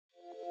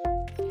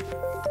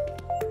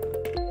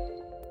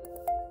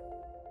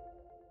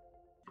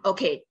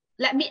Okay,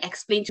 let me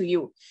explain to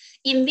you.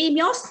 In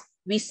Veemios,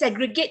 we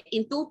segregate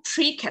into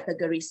 3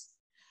 categories.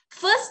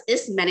 First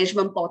is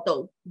management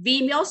portal,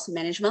 Veemios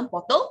management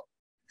portal.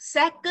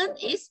 Second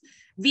is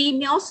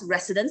Veemios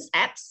residence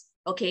apps.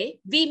 Okay,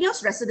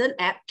 Veemios resident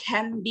app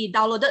can be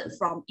downloaded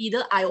from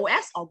either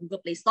iOS or Google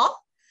Play Store.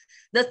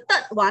 The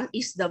third one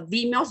is the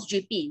Veemios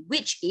GP,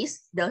 which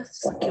is the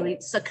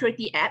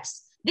security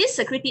apps. These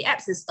security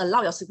apps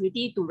allow your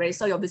security to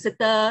register your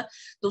visitor,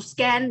 to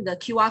scan the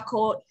QR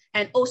code,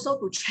 and also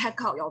to check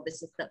out your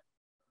visitor.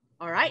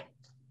 All right.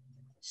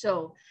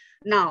 So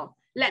now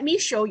let me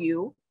show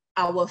you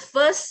our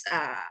first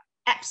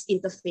apps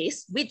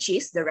interface, which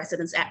is the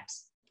residence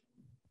apps.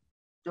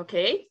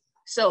 Okay.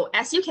 So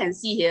as you can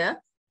see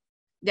here,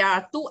 there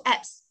are 2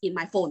 apps in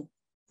my phone.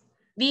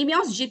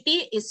 Veemios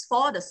GP is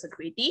for the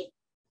security.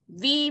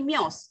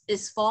 Veemios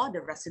is for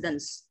the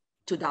residents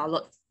to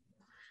download.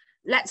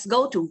 Let's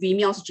go to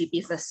Veemios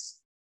GP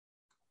first.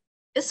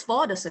 It's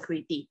for the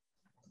security.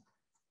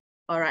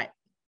 All right.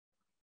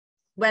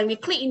 When we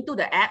click into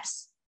the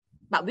apps,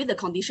 but with the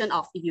condition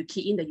of if you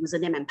key in the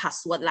username and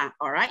password lah,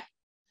 all right?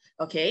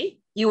 Okay,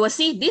 you will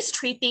see these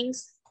 3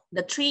 things,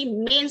 the 3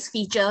 main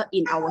features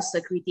in our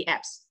security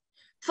apps.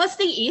 First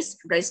thing is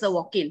register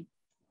walk-in.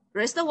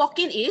 Register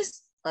walk-in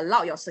is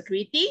allow your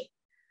security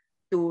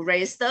to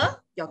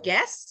register your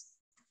guests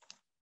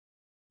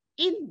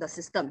in the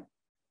system.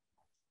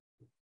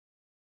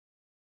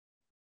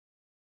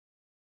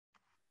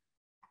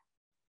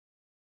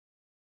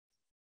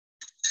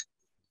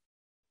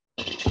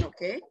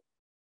 Okay.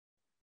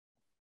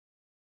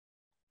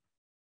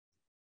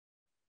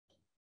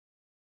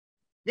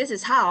 This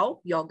is how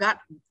your guard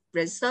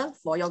register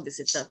for your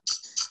visitor.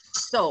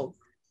 So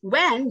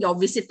when your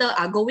visitor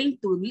are going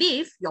to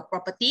leave your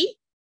property,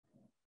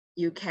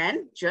 you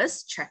can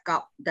just check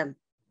out them.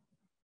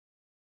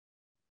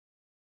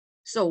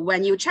 So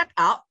when you check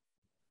out,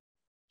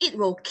 it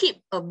will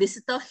keep a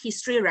visitor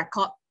history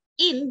record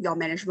in your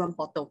management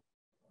portal.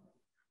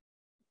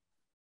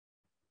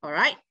 All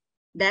right.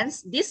 Then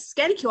this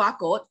scan QR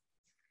code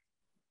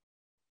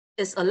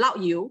is allow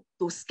you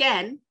to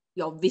scan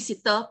your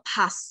visitor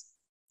pass.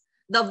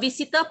 The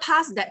visitor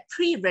pass that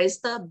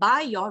pre-registered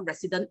by your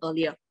resident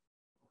earlier.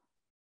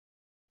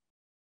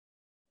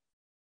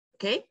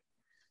 Okay,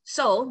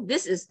 so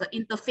this is the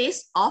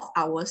interface of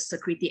our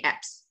security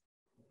apps.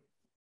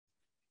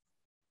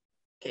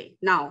 Okay,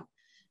 now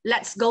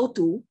let's go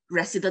to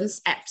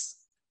residence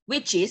apps,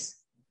 which is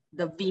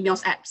the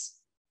Veemios apps.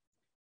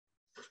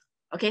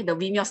 Okay, the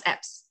Veemios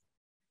apps.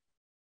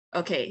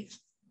 Okay,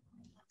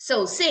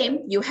 so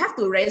same, you have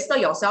to register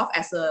yourself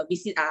as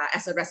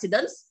a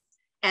resident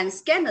and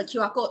scan the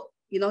QR code,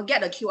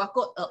 get the QR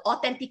code,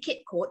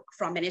 authenticate code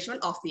from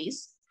management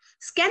office,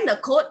 scan the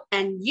code,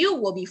 and you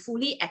will be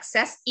fully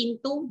accessed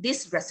into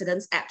this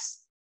residence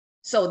apps.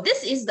 So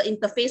this is the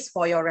interface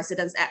for your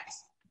residence apps.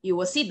 You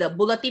will see the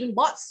bulletin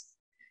boards.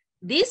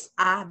 These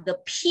are the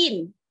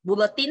pin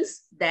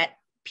bulletins that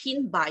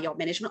pinned by your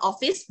management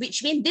office,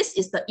 which means this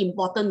is the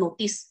important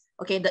notice,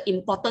 okay, the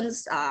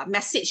importance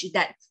message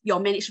that your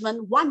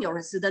management want your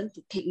resident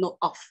to take note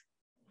of.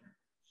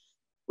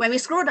 When we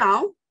scroll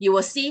down, you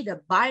will see the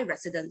by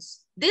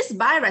residence. This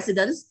by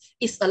residence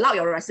is allow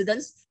your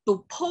residents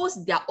to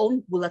post their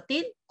own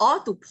bulletin or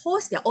to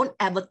post their own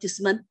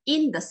advertisement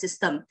in the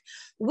system.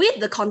 With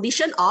the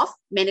condition of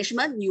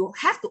management, you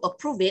have to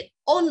approve it.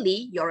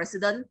 Only your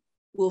resident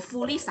will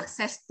fully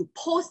success to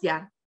post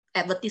their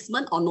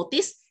advertisement or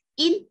notice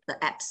in the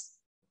apps.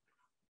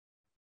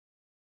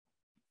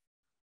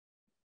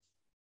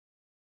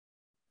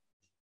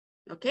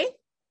 Okay.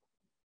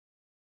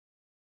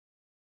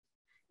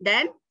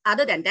 Then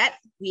other than that,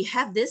 we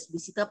have this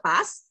visitor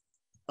pass.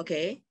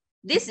 Okay.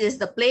 This is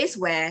the place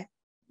where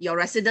your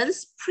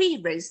residents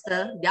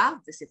pre-register their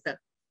visitor.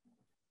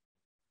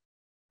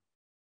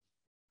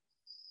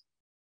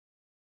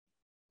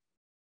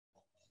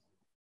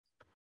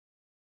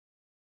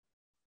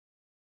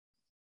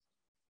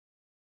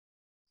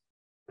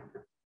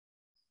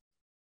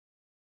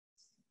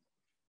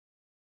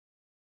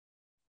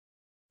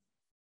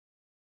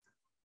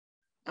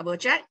 Double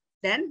check,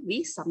 then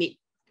we submit.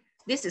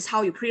 This is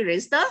how you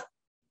pre-register.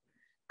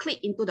 Click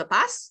into the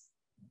pass.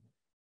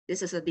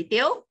 This is a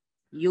detail.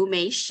 You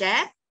may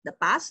share the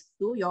pass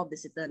to your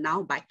visitor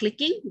now by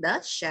clicking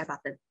the share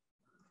button.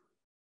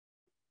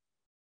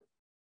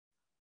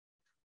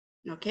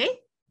 Okay.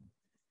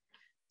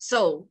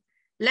 So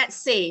let's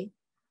say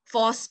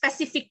for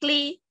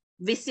specifically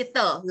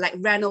visitor, like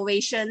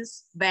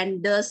renovations,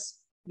 vendors,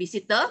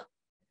 visitor,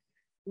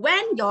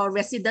 when your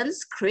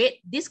residents create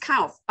this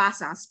kind of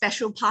pass,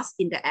 special pass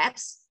in the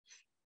apps,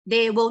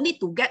 they will need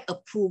to get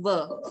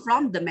approval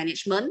from the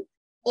management.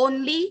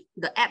 Only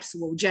the apps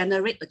will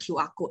generate a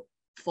QR code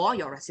for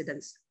your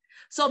residents.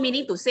 So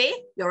meaning to say,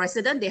 your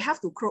resident, they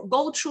have to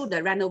go through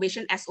the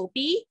renovation SOP,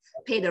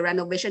 pay the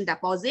renovation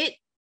deposit,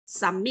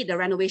 submit the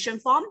renovation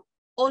form.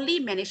 Only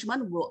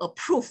management will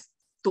approve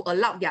to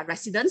allow their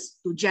residents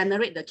to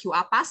generate the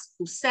QR pass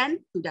to send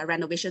to their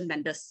renovation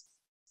vendors.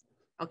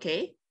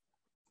 Okay.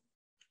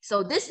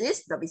 So this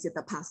is the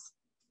visitor pass.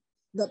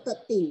 The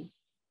third thing,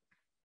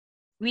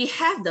 we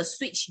have the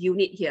switch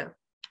unit here.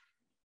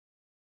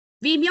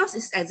 Veemios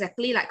is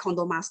exactly like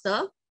Condo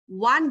Master.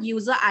 One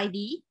user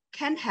ID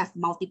can have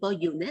multiple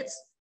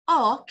units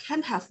or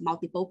can have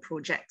multiple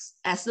projects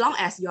as long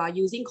as you are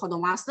using Condo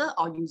Master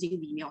or using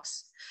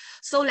Veemios.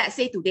 So let's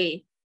say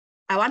today,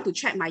 I want to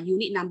check my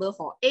unit number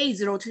for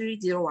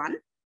A0301.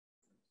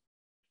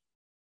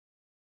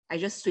 I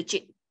just switch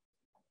it.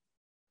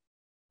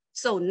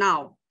 So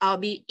now I'll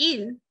be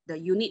in the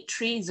unit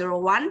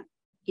 301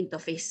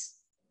 interface.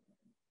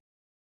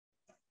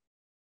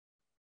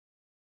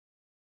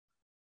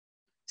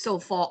 So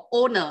for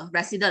owner,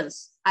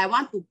 residents, I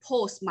want to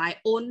post my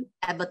own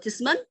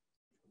advertisement.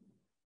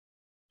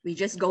 We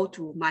just go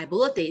to my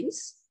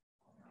bulletins,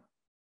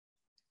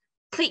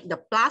 click the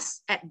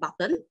plus add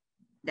button,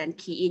 then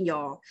key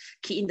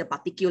in the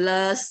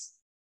particulars.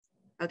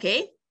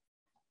 Okay.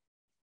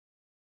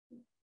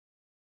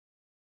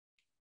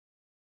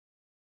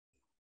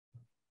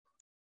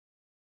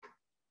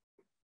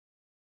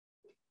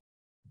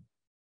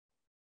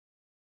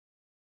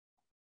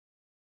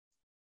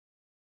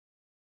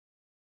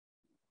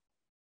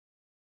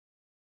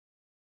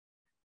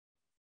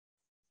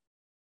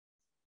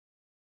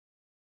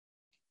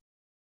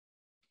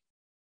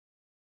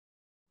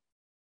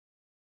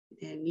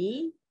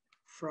 Any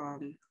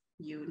from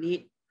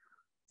unit,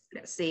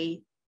 let's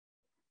say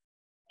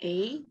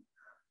A11.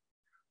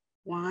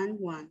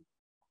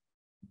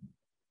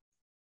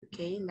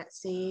 Okay,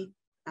 let's say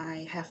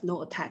I have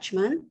no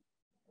attachment.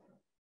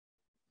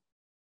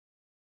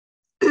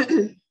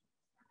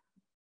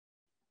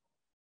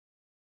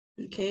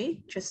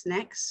 Okay, just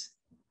next.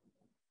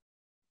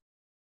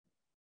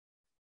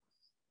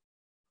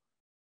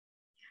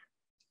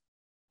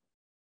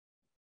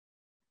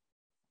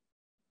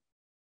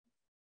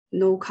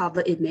 No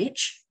cover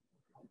image,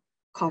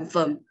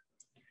 confirm.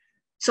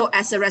 So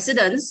as a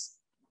resident,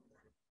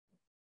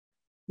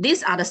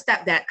 these are the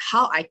steps that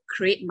how I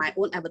create my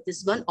own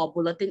advertisement or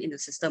bulletin in the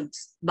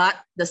systems. But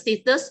the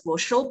status will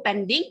show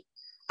pending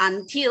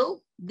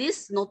until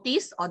this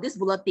notice or this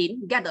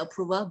bulletin get the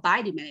approval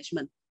by the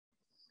management.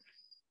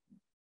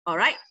 All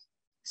right.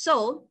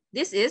 So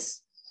this is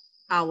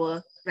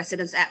our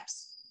residence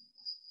apps.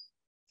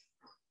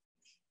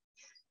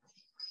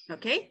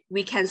 Okay.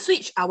 We can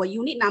switch our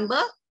unit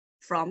number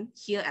from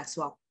here as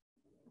well.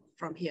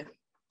 From here.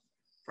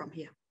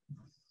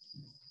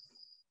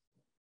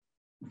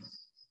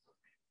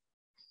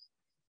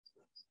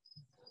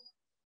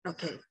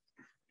 Okay.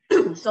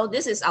 So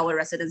this is our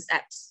residence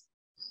apps.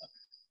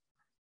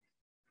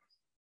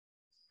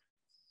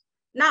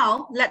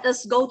 Now let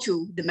us go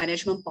to the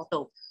management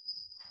portal.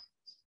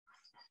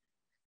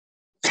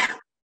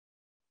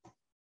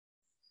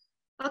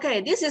 Okay,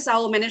 this is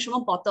our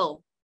management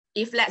portal.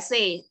 If let's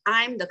say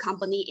I'm the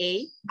company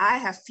A, I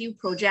have few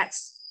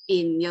projects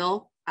in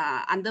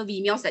under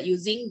Veemios that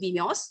using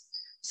Veemios.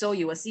 So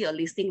you will see a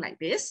listing like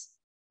this.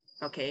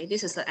 Okay,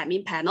 this is the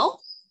admin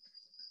panel.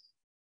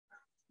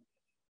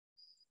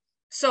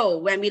 So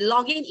when we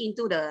log in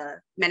into the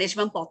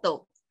management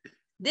portal,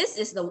 this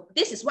is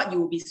what you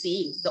will be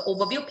seeing, the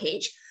overview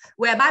page,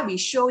 whereby we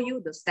show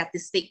you the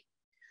statistics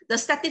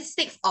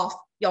of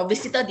your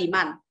visitor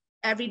demand.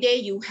 Every day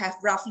you have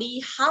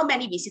roughly how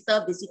many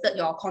visitors visited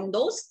your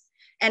condos,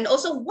 and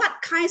also what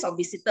kinds of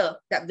visitor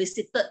that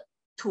visited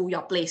to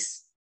your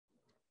place.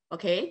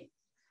 Okay,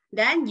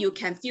 then you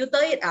can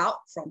filter it out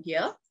from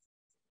here.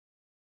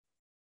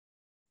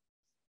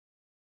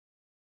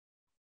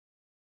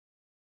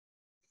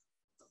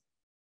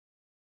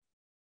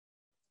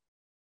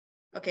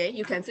 Okay,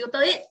 you can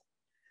filter it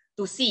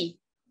to see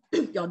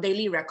your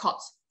daily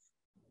records.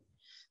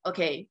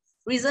 Okay,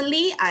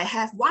 recently I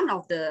have one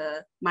of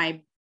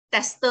my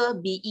tester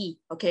BE,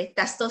 okay,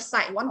 tester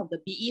site, one of the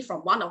BE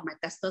from one of my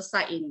tester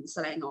site in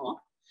Selangor.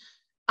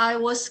 I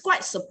was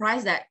quite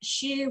surprised that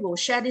she will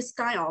share this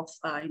kind of,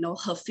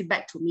 her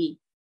feedback to me.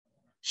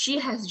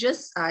 She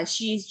just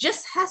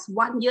has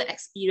 1 year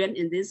experience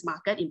in this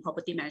market in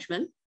property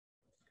management.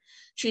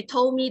 She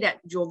told me that,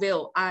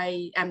 Jovel,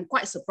 I am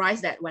quite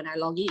surprised that when I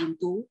log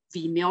into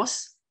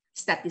Veemios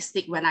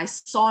statistic, when I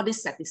saw this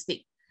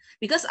statistic,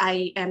 because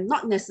I am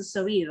not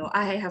necessary,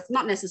 I have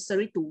not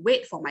necessary to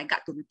wait for my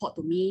gut to report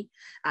to me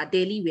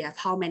daily. We have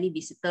how many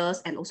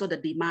visitors and also the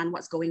demand,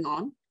 what's going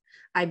on.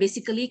 I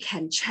basically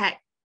can check.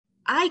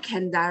 I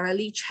can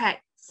directly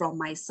check from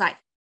my site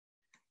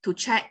to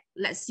check,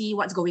 let's see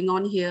what's going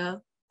on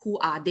here, who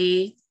are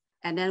they,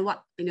 and then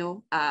what,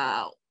 and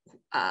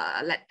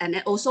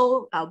then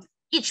also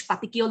each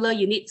particular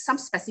unit, some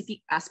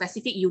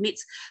specific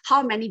units,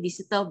 how many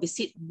visitors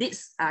visit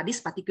this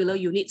particular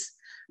units,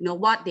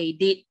 what they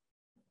did.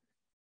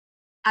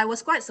 I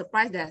was quite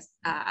surprised that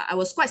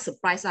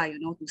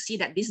to see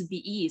that this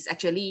BE is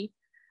actually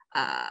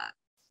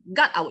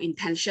got our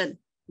intention.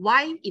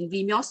 Why in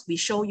Veemios we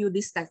show you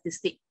this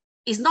statistic?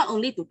 It's not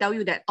only to tell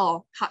you that,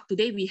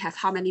 today we have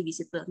how many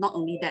visitors, not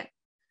only that,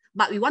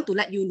 but we want to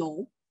let you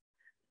know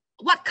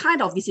what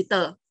kind of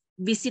visitor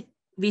visit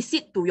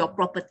to your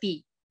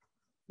property.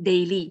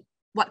 daily.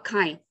 What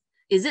kind?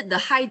 Is it the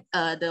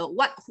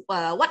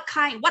what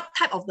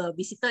type of the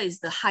visitor is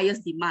the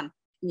highest demand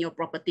in your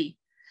property?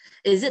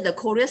 Is it the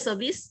courier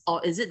service,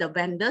 or is it the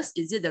vendors?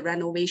 Is it the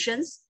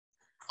renovations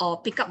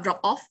or pickup drop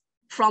off?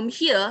 From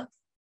here,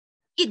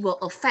 it will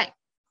affect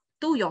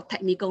to your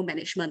technical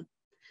management.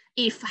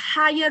 If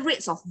higher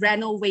rates of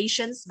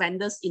renovations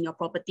vendors in your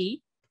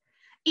property,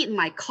 it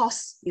might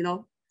cause,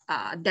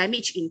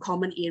 damage in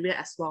common area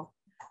as well.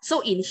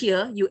 So in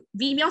here,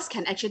 Veemios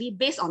can actually,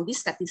 based on this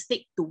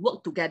statistic, to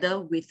work together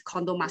with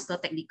Condo Master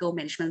technical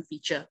management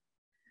feature.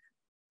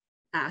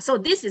 So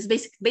this is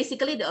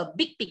basically the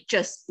big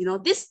pictures.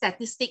 This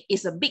statistic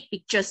is a big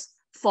pictures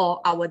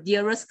for our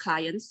dearest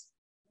clients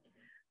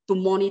to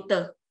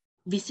monitor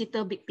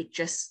visitor big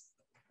pictures.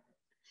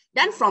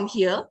 Then from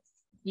here,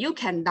 you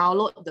can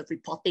download the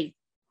reporting.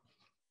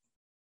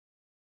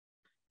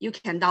 You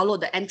can download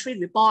the entry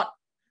report,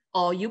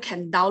 or you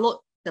can download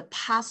the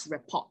past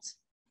reports.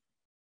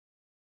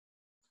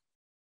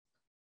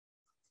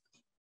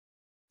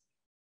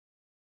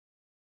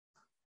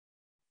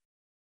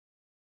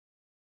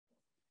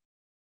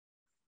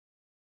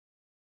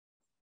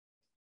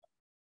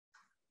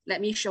 Let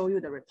me show you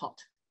the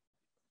report.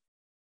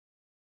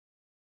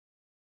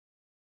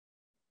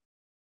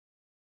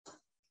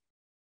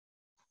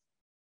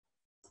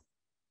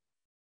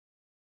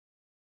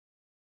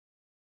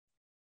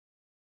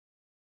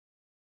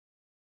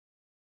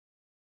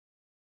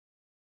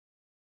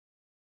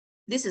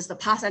 This is the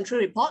past entry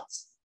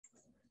reports.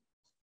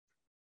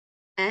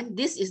 And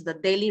this is the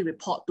daily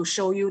report to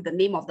show you the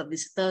name of the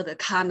visitor, the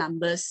car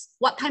numbers,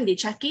 what time they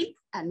check in,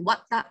 and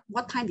what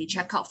time they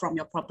check out from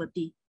your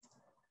property.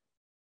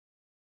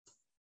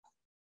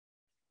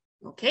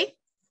 Okay.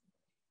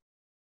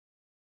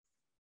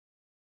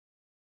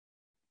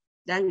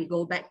 Then we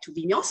go back to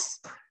Veemios.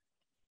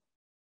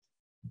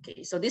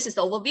 Okay, so this is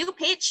the overview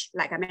page.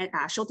 Like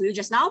I showed to you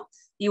just now,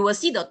 you will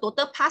see the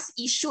total pass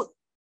issued.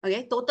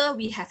 Okay, total,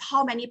 we have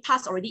how many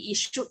pass already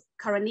issued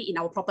currently in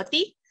our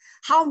property,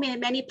 how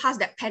many pass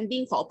that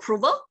pending for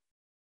approval.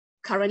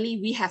 Currently,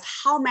 we have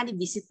how many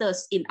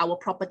visitors in our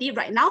property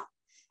right now.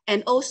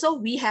 And also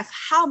we have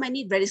how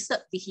many registered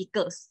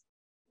vehicles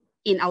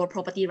in our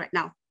property right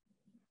now.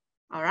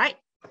 All right.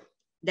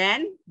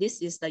 Then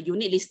this is the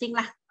unit listing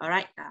lah. All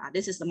right.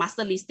 This is the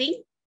master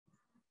listing.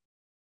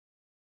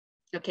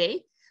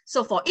 Okay.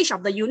 So for each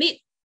of the unit,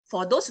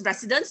 for those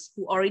residents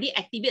who already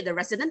activate the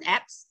resident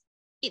apps,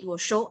 it will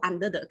show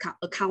under the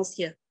accounts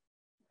here.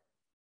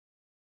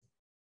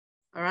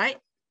 All right.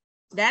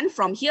 Then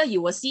from here,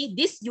 you will see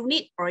this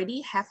unit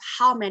already have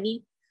how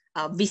many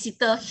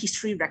visitor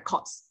history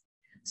records.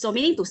 So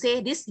meaning to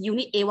say this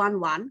unit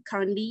A11,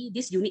 currently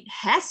this unit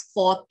has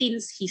 14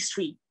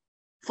 history,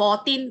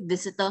 14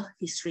 visitor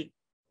history.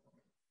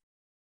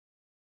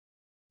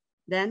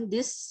 Then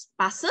this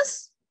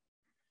passes.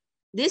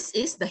 This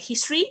is the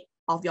history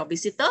of your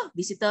visited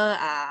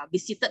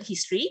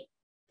history.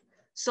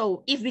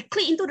 So if we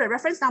click into the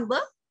reference number,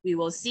 we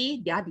will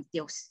see their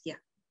details here.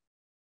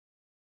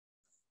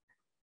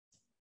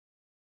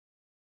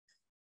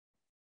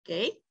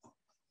 Okay,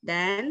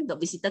 then the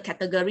visitor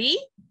category.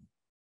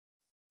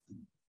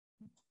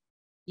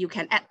 You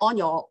can add on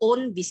your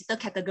own visitor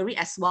category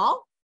as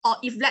well. Or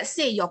if let's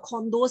say your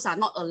condos are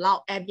not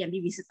allowed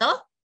Airbnb visitor,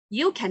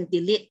 you can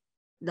delete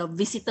the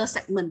visitor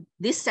segment.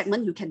 This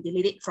segment, you can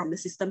delete it from the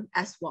system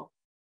as well.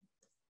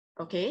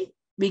 Okay,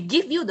 we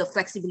give you the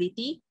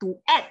flexibility to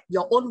add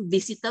your own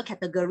visitor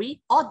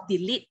category or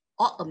delete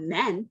or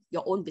amend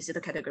your own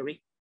visitor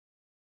category.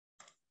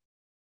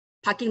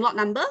 Parking lot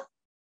number.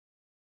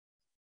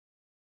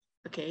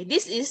 Okay,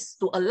 this is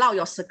to allow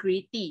your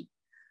security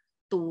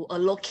to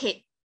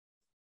allocate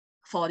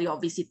for your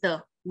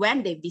visitor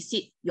when they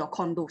visit your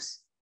condos,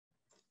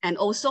 and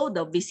also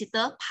the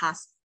visitor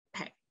pass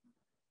tag.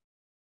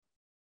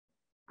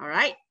 All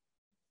right,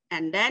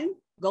 and then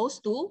goes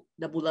to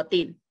the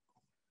bulletin.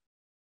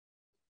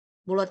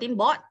 Bulletin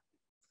board.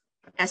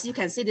 As you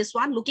can see, this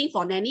one, looking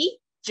for nanny.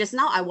 Just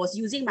now I was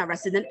using my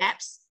resident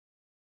apps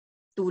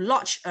to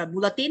launch a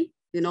bulletin,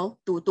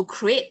 to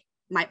create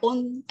my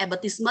own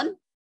advertisement.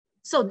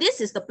 So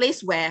this is the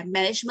place where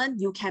management,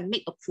 you can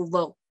make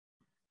approval.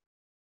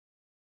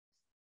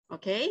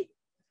 Okay,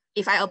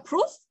 if I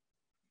approve,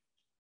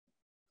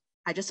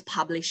 I just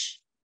publish.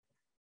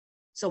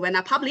 So when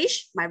I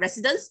publish, my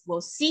residents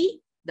will see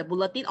the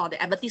bulletin or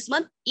the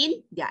advertisement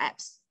in their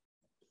apps.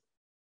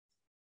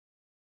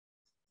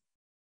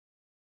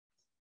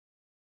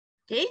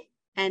 Okay,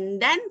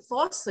 and then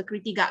for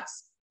security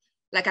guards,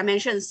 like I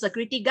mentioned,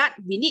 security guard,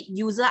 we need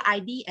user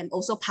ID and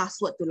also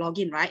password to log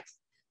in, right?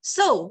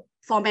 So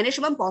for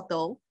management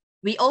portal,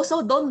 we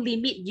also don't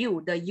limit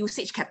you the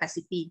usage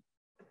capacity.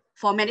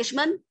 For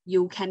management,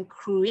 you can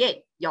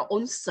create your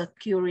own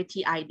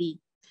security ID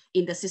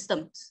in the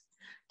systems.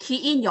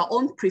 Key in your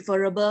own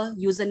preferable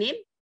username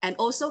and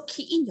also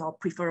key in your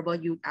preferable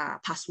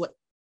password.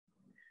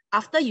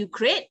 After you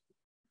create,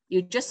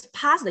 you just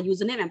pass the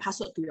username and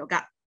password to your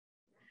guard.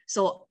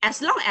 So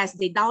as long as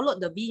they download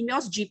the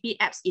Veemios GP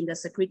apps in the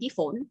security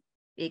phone,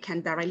 they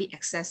can directly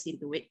access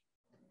into it.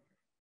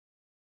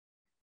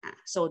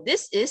 So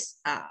this is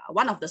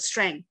one of the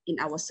strengths in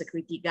our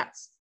security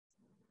guards.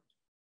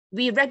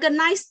 We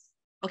recognize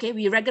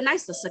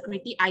the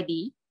security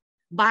ID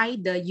by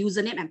the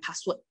username and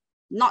password,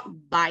 not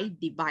by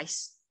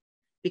device.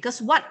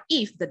 Because what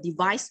if the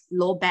device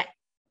low bat,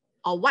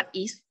 or what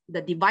if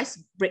the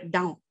device break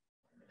down?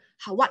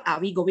 What are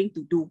we going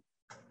to do?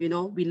 You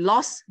know, we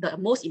lost the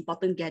most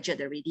important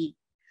gadget already.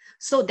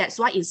 So that's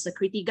why in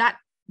security guard,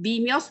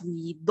 Veemios,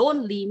 we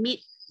don't limit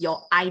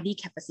your ID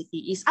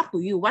capacity. It's up to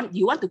you.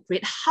 You want to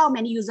create how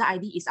many user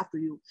ID is up to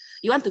you.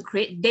 You want to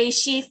create day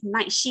shift,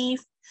 night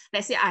shift.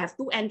 Let's say I have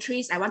 2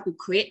 entries. I want to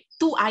create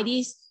 2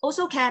 IDs.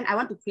 Also can. I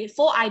want to create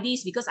 4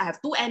 IDs because I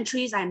have 2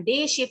 entries. I'm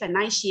day shift and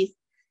night shift.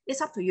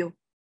 It's up to you.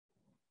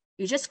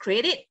 You just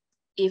create it.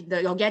 If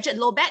your gadget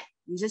low bat,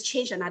 you just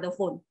change another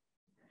phone.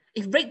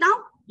 If breakdown,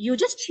 you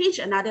just change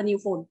another new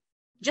phone.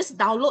 Just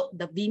download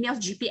the Veemios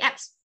GP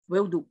apps,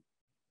 will do.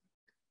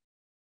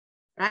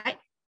 Right?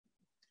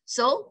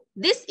 So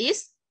this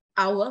is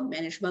our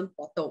management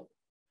portal.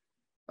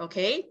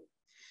 Okay.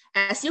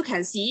 As you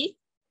can see,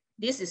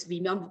 this is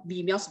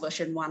Veemios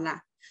version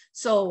 1.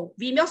 So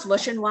Veemios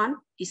version 1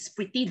 is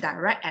pretty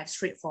direct and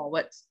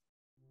straightforward.